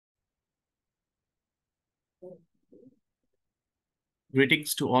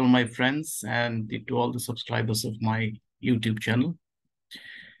Greetings to all my friends and to all the subscribers of my YouTube channel.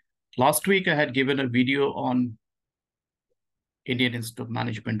 Last week, I had given a video on Indian Institute of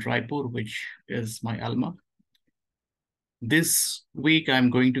Management, Raipur, which is my alma. This week, I'm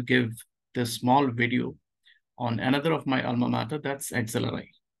going to give this small video on another of my alma mater, that's Xlri.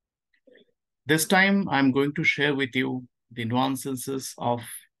 This time, I'm going to share with you the nuances of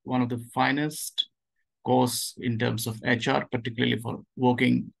one of the finest course in terms of HR, particularly for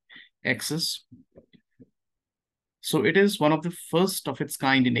working exes. So it is one of the first of its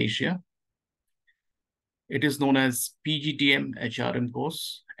kind in Asia. It is known as PGTM HRM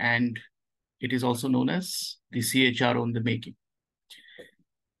course, and it is also known as the CHRO in the making.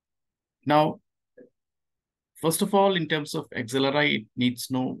 Now, first of all, in terms of Xlri, it needs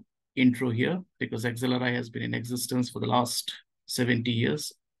no intro here because Xlri has been in existence for the last 70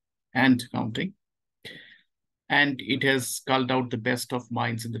 years and counting. And it has culled out the best of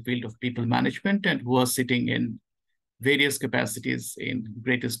minds in the field of people management and who are sitting in various capacities in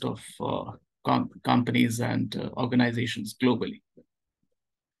greatest of companies and organizations globally.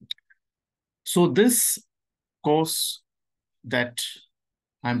 So this course that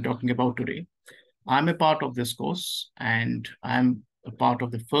I'm talking about today, I'm a part of this course and I'm a part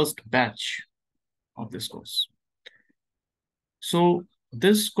of the first batch of this course. So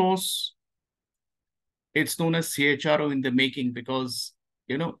this course, it's known as CHRO in the making because,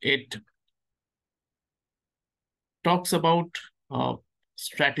 it talks about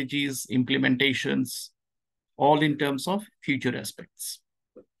strategies, implementations, all in terms of future aspects.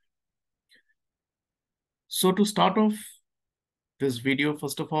 So to start off this video,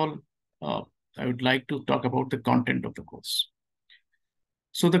 first of all, I would like to talk about the content of the course.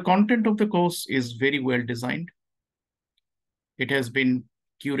 So the content of the course is very well designed. It has been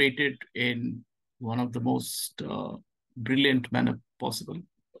curated in one of the most brilliant manner possible.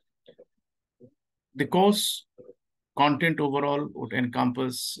 The course content overall would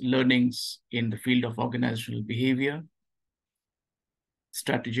encompass learnings in the field of organizational behavior,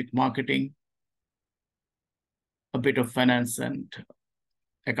 strategic marketing, a bit of finance and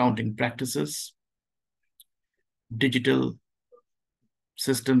accounting practices, digital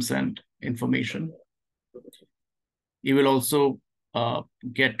systems and information. You will also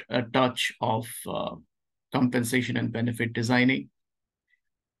get a touch of compensation and benefit designing.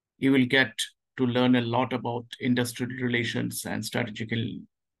 You will get to learn a lot about industrial relations and strategical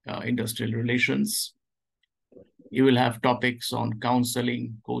industrial relations. You will have topics on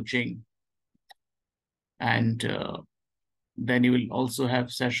counseling, coaching, and then you will also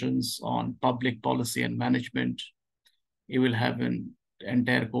have sessions on public policy and management. You will have an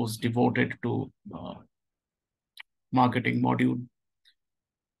entire course devoted to marketing module.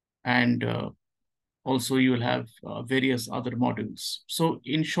 And also you will have various other modules. So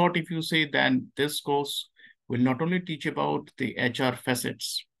in short, if you say, then this course will not only teach about the HR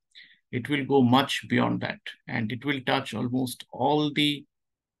facets, it will go much beyond that. And it will touch almost all the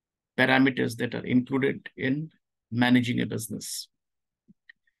parameters that are included in managing a business.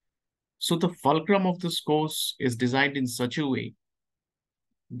 So the fulcrum of this course is designed in such a way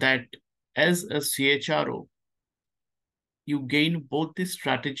that as a CHRO, you gain both the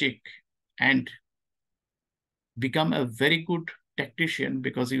strategic and become a very good tactician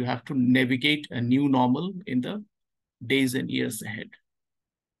because you have to navigate a new normal in the days and years ahead.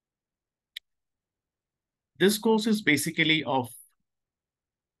 This course is basically of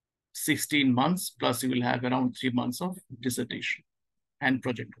 16 months, plus you will have around 3 months of dissertation and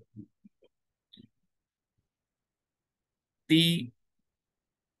project work. The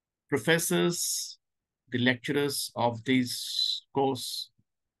professors, the lecturers of this course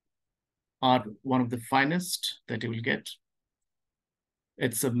are one of the finest that you will get.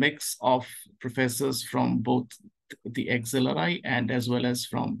 It's a mix of professors from both the Xlri and as well as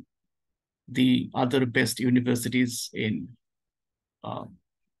from the other best universities in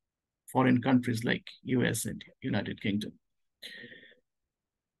foreign countries like US and United Kingdom.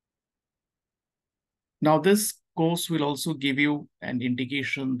 Now, this course will also give you an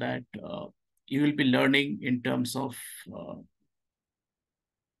indication that you will be learning in terms of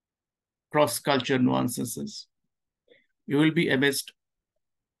cross-culture nuances. You will be amidst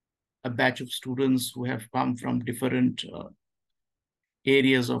a batch of students who have come from different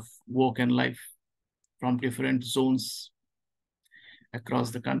areas of work and life, from different zones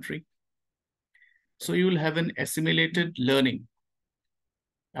across the country. So you will have an assimilated learning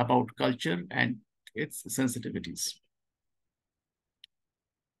about culture and its sensitivities.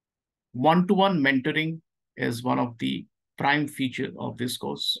 One-to-one mentoring is one of the prime features of this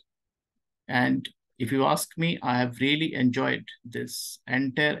course. And if you ask me, I have really enjoyed this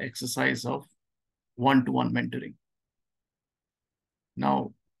entire exercise of one-to-one mentoring.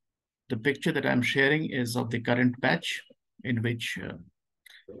 Now, the picture that I'm sharing is of the current batch in which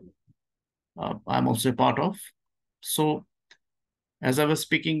I'm also a part of. So as I was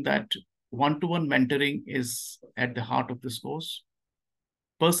speaking, that one-to-one mentoring is at the heart of this course.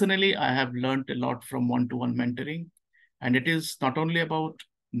 Personally, I have learned a lot from one-to-one mentoring, and it is not only about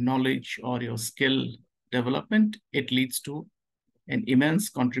knowledge or your skill development, it leads to an immense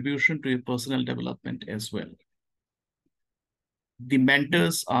contribution to your personal development as well. The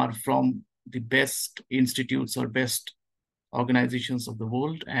mentors are from the best institutes or best organizations of the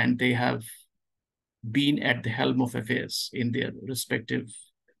world, and they have been at the helm of affairs in their respective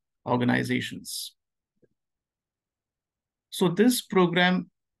organizations. So this program,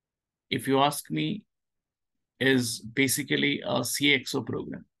 if you ask me, is basically a CXO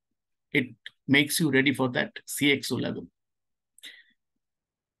program. It makes you ready for that CXO level.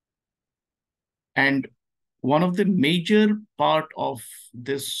 And one of the major part of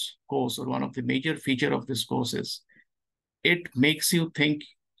this course, or one of the major feature of this course, is it makes you think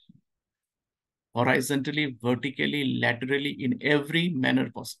horizontally, vertically, laterally, in every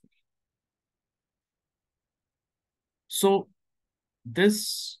manner possible. So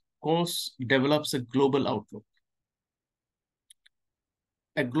this course develops a global outlook.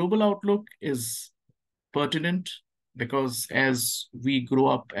 A global outlook is pertinent because as we grow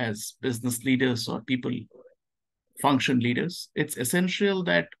up as business leaders or people function leaders, it's essential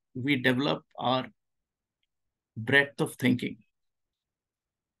that we develop our breadth of thinking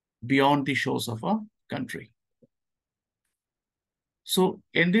beyond the shores of our country. So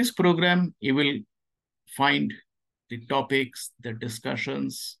in this program, you will find the topics, the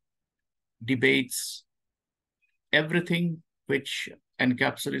discussions, debates, everything which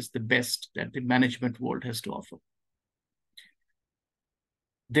encapsulates the best that the management world has to offer.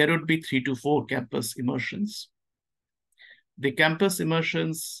 There would be 3 to 4 campus immersions. The campus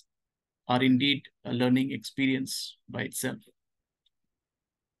immersions are indeed a learning experience by itself.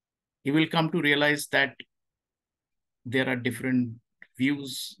 You will come to realize that there are different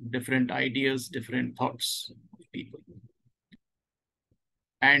views, different ideas, different thoughts of people.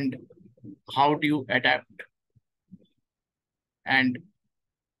 And how do you adapt? And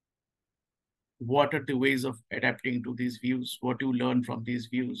what are the ways of adapting to these views? What do you learn from these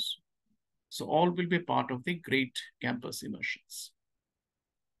views? So all will be part of the great campus immersions.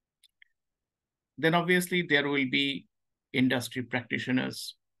 Then obviously there will be industry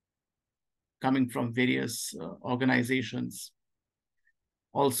practitioners coming from various organizations.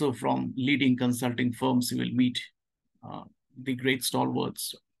 Also from leading consulting firms, you will meet the great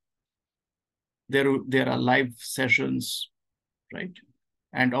stalwarts. There are live sessions, right?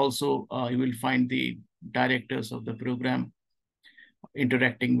 And also you will find the directors of the program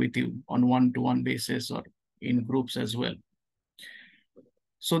interacting with you on one-to-one basis or in groups as well.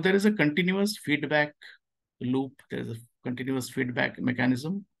 So there is a continuous feedback loop. There is a continuous feedback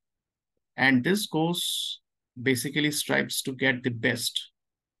mechanism. And this course basically strives to get the best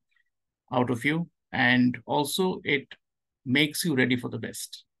out of you. And also it makes you ready for the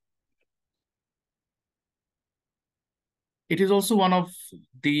best. It is also one of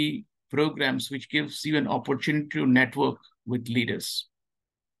the programs which gives you an opportunity to network with leaders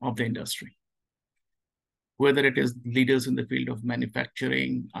of the industry, whether it is leaders in the field of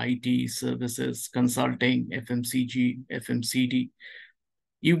manufacturing, IT, services, consulting, FMCG, FMCD.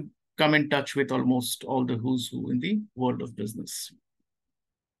 You come in touch with almost all the who's who in the world of business.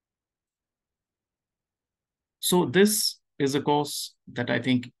 So this is a course that I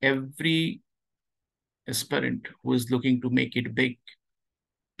think every aspirant who is looking to make it big,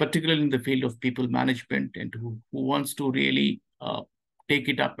 particularly in the field of people management, and who wants to really take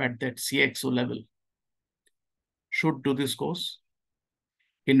it up at that CXO level, should do this course.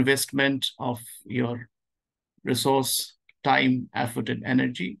 Investment of your resource, time, effort, and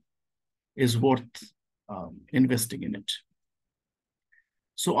energy is worth investing in it.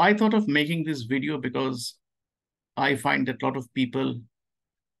 So I thought of making this video because I find that a lot of people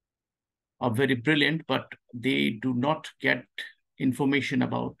are very brilliant, but they do not get information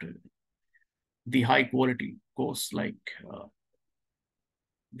about the high quality course like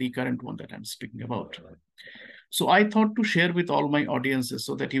the current one that I'm speaking about. So I thought to share with all my audiences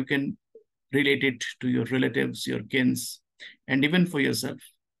so that you can relate it to your relatives, your kins, and even for yourself.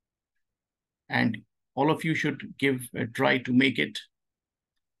 And all of you should give a try to make it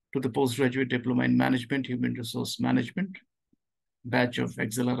to the postgraduate diploma in management, human resource management, batch of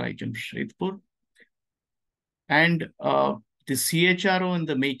Xlri Jamshedpur. And the CHRO in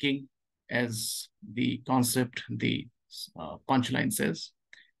the making as the concept, the punchline says.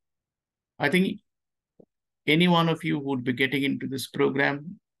 I think any one of you who would be getting into this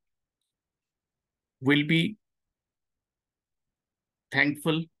program will be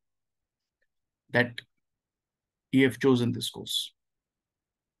thankful that you have chosen this course.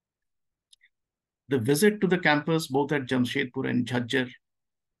 The visit to the campus, both at Jamshedpur and Jhajjar,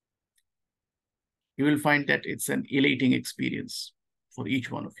 you will find that it's an elating experience for each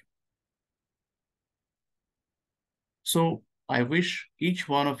one of you. So I wish each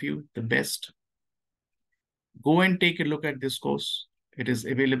one of you the best. Go and take a look at this course. It is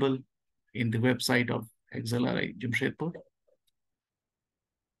available in the website of Xlri Jamshedpur.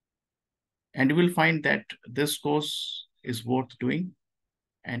 And you will find that this course is worth doing.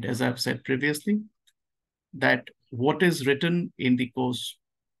 And as I've said previously, that what is written in the course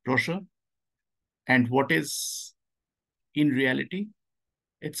brochure and what is in reality,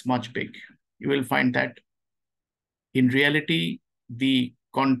 it's much big. You will find that in reality, the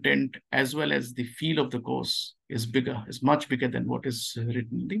content as well as the feel of the course is bigger, is much bigger than what is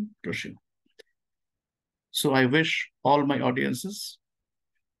written in the brochure. So I wish all my audiences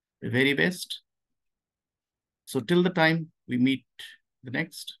the very best. So till the time we meet the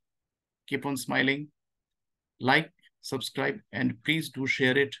next, keep on smiling, like, subscribe, and please do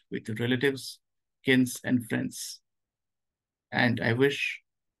share it with your relatives, kins, and friends. And I wish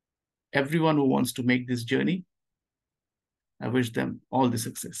everyone who wants to make this journey, I wish them all the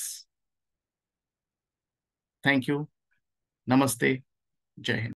success. Thank you. Namaste. Jai Hind.